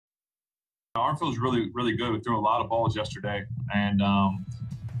Arm feels really, really good. We threw a lot of balls yesterday, and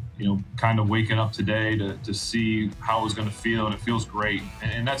kind of waking up today to see how it was going to feel, and it feels great.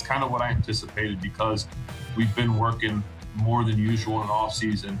 And that's kind of what I anticipated, because we've been working more than usual in off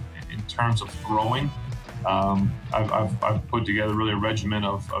season in terms of throwing. I've put together really a regimen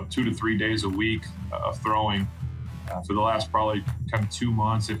of 2 to 3 days a week of throwing for the last probably kind of 2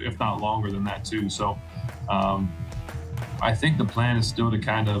 months, if not longer than that too. So I think the plan is still to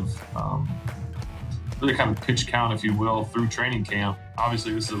kind of really kind of pitch count, if you will, through training camp.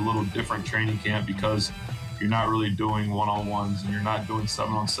 Obviously, this is a little different training camp because you're not really doing one-on-ones and you're not doing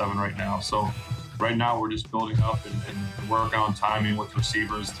 7-on-7 right now. So right now we're just building up and working on timing with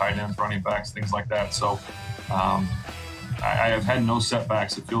receivers, tight ends, running backs, things like that. So I have had no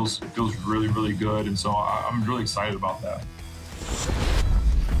setbacks. It feels really, really good. And so I'm really excited about that.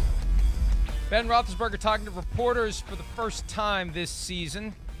 Ben Roethlisberger talking to reporters for the first time this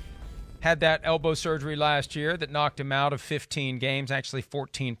season. Had that elbow surgery last year that knocked him out of 15 games, actually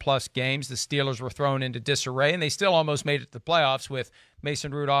 14-plus games. The Steelers were thrown into disarray, and they still almost made it to the playoffs with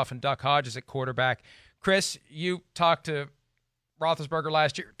Mason Rudolph and Duck Hodges at quarterback. Chris, you talked to Roethlisberger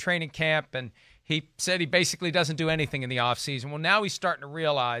last year, training camp, and he said he basically doesn't do anything in the offseason. Well, now he's starting to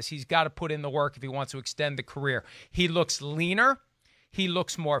realize he's got to put in the work if he wants to extend the career. He looks leaner. He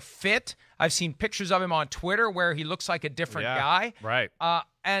looks more fit. I've seen pictures of him on Twitter where he looks like a different guy. Right.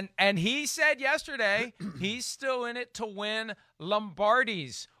 And he said yesterday he's still in it to win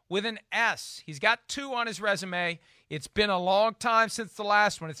Lombardis with an S. He's got 2 on his resume. It's been a long time since the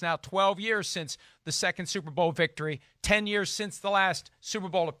last one. It's now 12 years since the second Super Bowl victory, 10 years since the last Super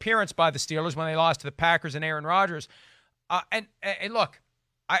Bowl appearance by the Steelers when they lost to the Packers and Aaron Rodgers. And look,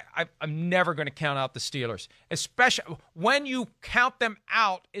 I'm never going to count out the Steelers, especially when you count them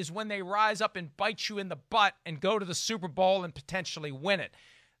out is when they rise up and bite you in the butt and go to the Super Bowl and potentially win it.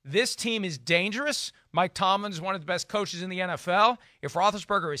 This team is dangerous. Mike Tomlin is one of the best coaches in the NFL. If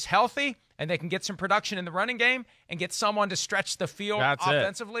Roethlisberger is healthy and they can get some production in the running game and get someone to stretch the field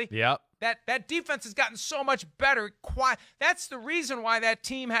offensively, that defense has gotten so much better. That's the reason why that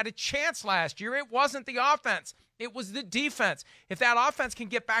team had a chance last year. It wasn't the offense. It was the defense. If that offense can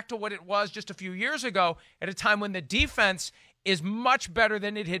get back to what it was just a few years ago, at a time when the defense is much better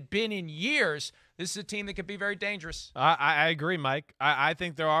than it had been in years, this is a team that could be very dangerous. I agree, Mike. I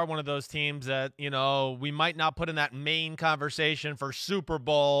think there are one of those teams that, we might not put in that main conversation for Super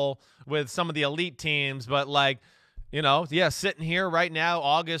Bowl with some of the elite teams, but sitting here right now,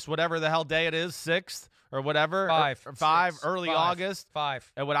 August, whatever the hell day it is, 6th or whatever, 5, early August.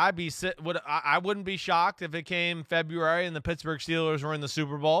 5. And I wouldn't be shocked if it came February and the Pittsburgh Steelers were in the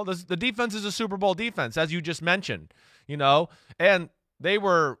Super Bowl. The defense is a Super Bowl defense, as you just mentioned, and they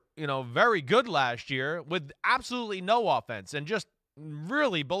were, very good last year with absolutely no offense and just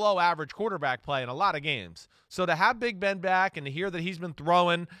really below average quarterback play in a lot of games. So to have Big Ben back and to hear that he's been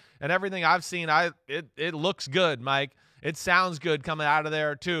throwing and everything I've seen, it looks good, Mike. It sounds good coming out of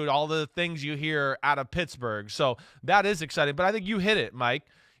there too. All the things you hear out of Pittsburgh. So that is exciting. But I think you hit it, Mike.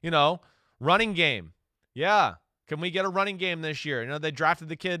 Running game. Yeah. Can we get a running game this year? They drafted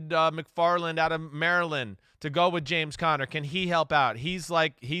the kid McFarland out of Maryland to go with James Conner. Can he help out? He's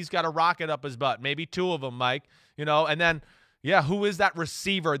got a rocket up his butt. Maybe 2 of them, Mike. And then, who is that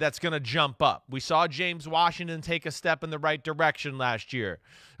receiver that's going to jump up? We saw James Washington take a step in the right direction last year.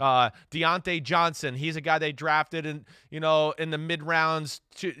 Deontay Johnson, he's a guy they drafted in the mid-rounds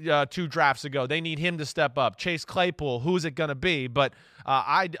 2 drafts ago. They need him to step up. Chase Claypool, who's it going to be? But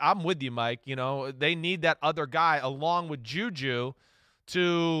I'm with you, Mike. They need that other guy along with Juju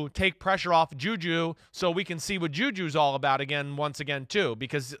to take pressure off Juju so we can see what Juju's all about once again, too.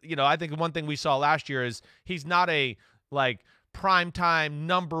 Because, I think one thing we saw last year is he's not a, primetime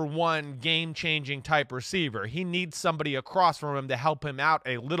number 1 game-changing type receiver. He needs somebody across from him to help him out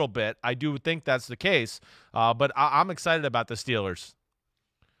a little bit. I do think that's the case, but I'm excited about the Steelers.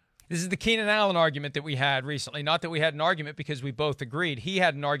 This is the Keenan Allen argument that we had recently. Not that we had an argument because we both agreed. He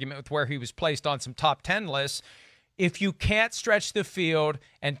had an argument with where he was placed on some top 10 lists. If you can't stretch the field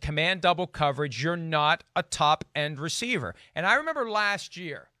and command double coverage, you're not a top-end receiver. And I remember last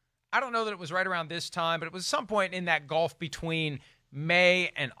year, I don't know that it was right around this time, but it was some point in that gulf between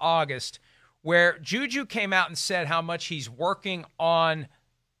May and August where Juju came out and said how much he's working on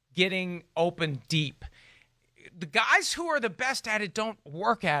getting open deep. The guys who are the best at it don't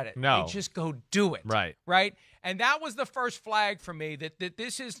work at it. No. They just go do it. Right? And that was the first flag for me that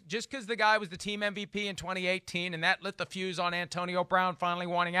this is just because the guy was the team MVP in 2018 and that lit the fuse on Antonio Brown finally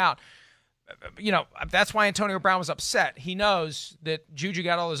wanting out. That's why Antonio Brown was upset. He knows that Juju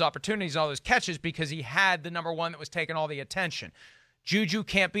got all those opportunities, all those catches because he had the number 1 that was taking all the attention. Juju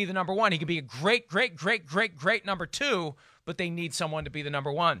can't be the number one. He could be a great number two, but they need someone to be the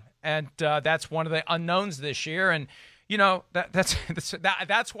number one. And that's one of the unknowns this year. And, you know,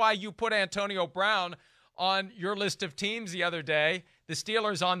 that's why you put Antonio Brown on your list of teams the other day. The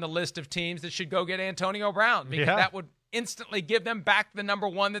Steelers on the list of teams that should go get Antonio Brown, because that would instantly give them back the number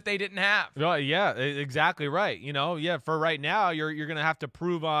one that they didn't have. Yeah, exactly right. You know, for right now, you're going to have to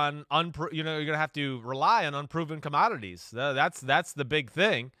prove on you're going to have to rely on unproven commodities. That's the big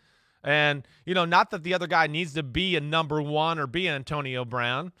thing. And, you know, not that the other guy needs to be a number one or be Antonio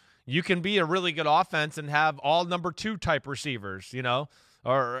Brown. You can be a really good offense and have all number two type receivers, you know,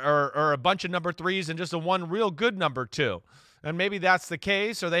 or a bunch of number threes and just a one real good number two. And maybe that's the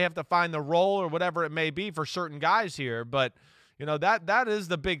case, or they have to find the role or whatever it may be for certain guys here. But, you know, that is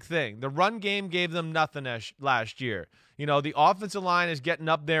the big thing. The run game gave them nothing last year. You know, the offensive line is getting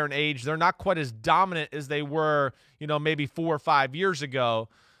up there in age. They're not quite as dominant as they were, you know, maybe 4 or 5 years ago.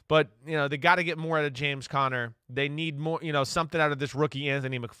 But, you know, they got to get more out of James Conner. They need more, you know, something out of this rookie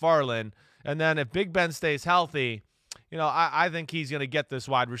Anthony McFarland. And then if Big Ben stays healthy, you know, I think he's going to get this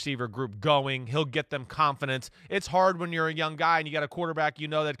wide receiver group going. He'll get them confidence. It's hard when you're a young guy and you got a quarterback, you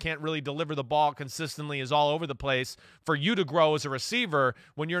know, that can't really deliver the ball consistently, is all over the place, for you to grow as a receiver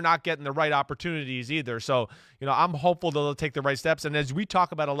when you're not getting the right opportunities either. So, you know, I'm hopeful they'll take the right steps. And as we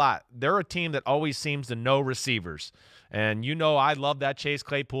talk about a lot, they're a team that always seems to know receivers. And, you know, I love that Chase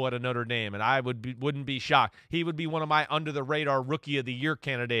Claypool at Notre Dame, and I wouldn't be shocked. He would be one of my under-the-radar Rookie of the Year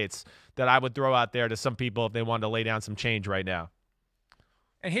candidates that I would throw out there to some people if they wanted to lay down some change right now.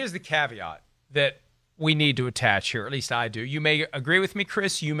 And here's the caveat that we need to attach here, at least I do. You may agree with me,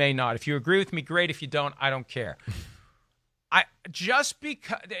 Chris. You may not. If you agree with me, great. If you don't, I don't care. Just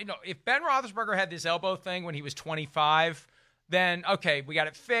because, you know, if Ben Roethlisberger had this elbow thing when he was 25, then, okay, we got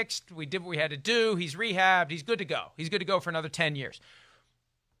it fixed. We did what we had to do. He's rehabbed. He's good to go. He's good to go for another 10 years.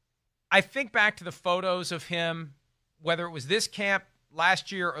 I think back to the photos of him, whether it was this camp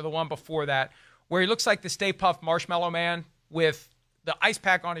last year or the one before that, where he looks like the Stay Puft Marshmallow Man with the ice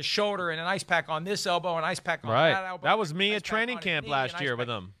pack on his shoulder and an ice pack on this elbow and an ice pack on that elbow. That was me at training camp last year with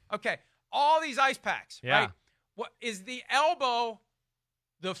him. Okay, all these ice packs, right? What is the elbow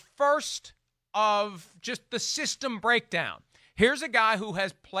the first of just the system breakdown? Here's a guy who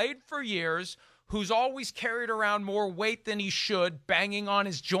has played for years, who's always carried around more weight than he should, banging on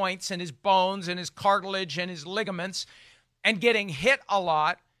his joints and his bones and his cartilage and his ligaments, and getting hit a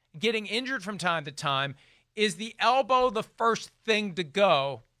lot, getting injured from time to time. Is the elbow the first thing to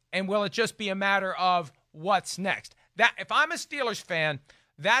go, and will it just be a matter of what's next? That, if I'm a Steelers fan,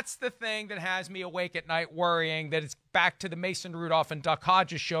 that's the thing that has me awake at night worrying that it's back to the Mason Rudolph and Duck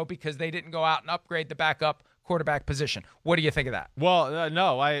Hodges show because they didn't go out and upgrade the backup quarterback position. What do you think of that? Well,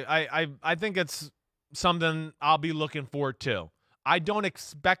 no, I think it's something I'll be looking for too. I don't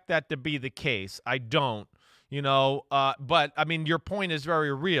expect that to be the case. I don't, you know, but I mean, your point is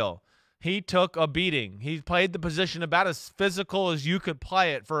very real. He took a beating. He played the position about as physical as you could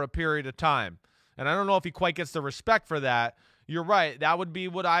play it for a period of time. And I don't know if he quite gets the respect for that. You're right. That would be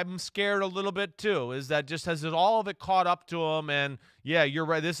what I'm scared a little bit too, is that just has all of it caught up to him. And yeah, you're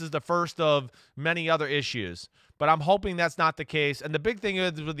right. This is the first of many other issues, but I'm hoping that's not the case. And the big thing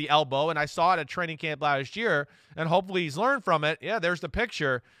is with the elbow, and I saw it at training camp last year, and hopefully he's learned from it. Yeah, there's the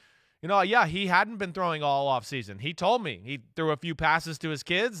picture. You know, yeah, he hadn't been throwing all off season. He told me he threw a few passes to his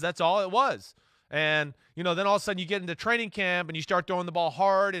kids. That's all it was. And, you know, then all of a sudden you get into training camp and you start throwing the ball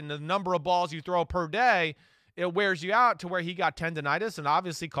hard, and the number of balls you throw per day, it wears you out to where he got tendonitis and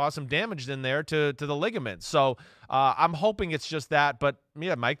obviously caused some damage in there to the ligaments. So I'm hoping it's just that. But,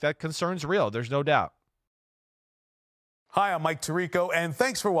 yeah, Mike, that concern's real. There's no doubt. Hi, I'm Mike Tirico, and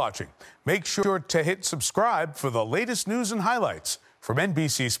thanks for watching. Make sure to hit subscribe for the latest news and highlights from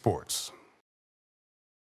NBC Sports.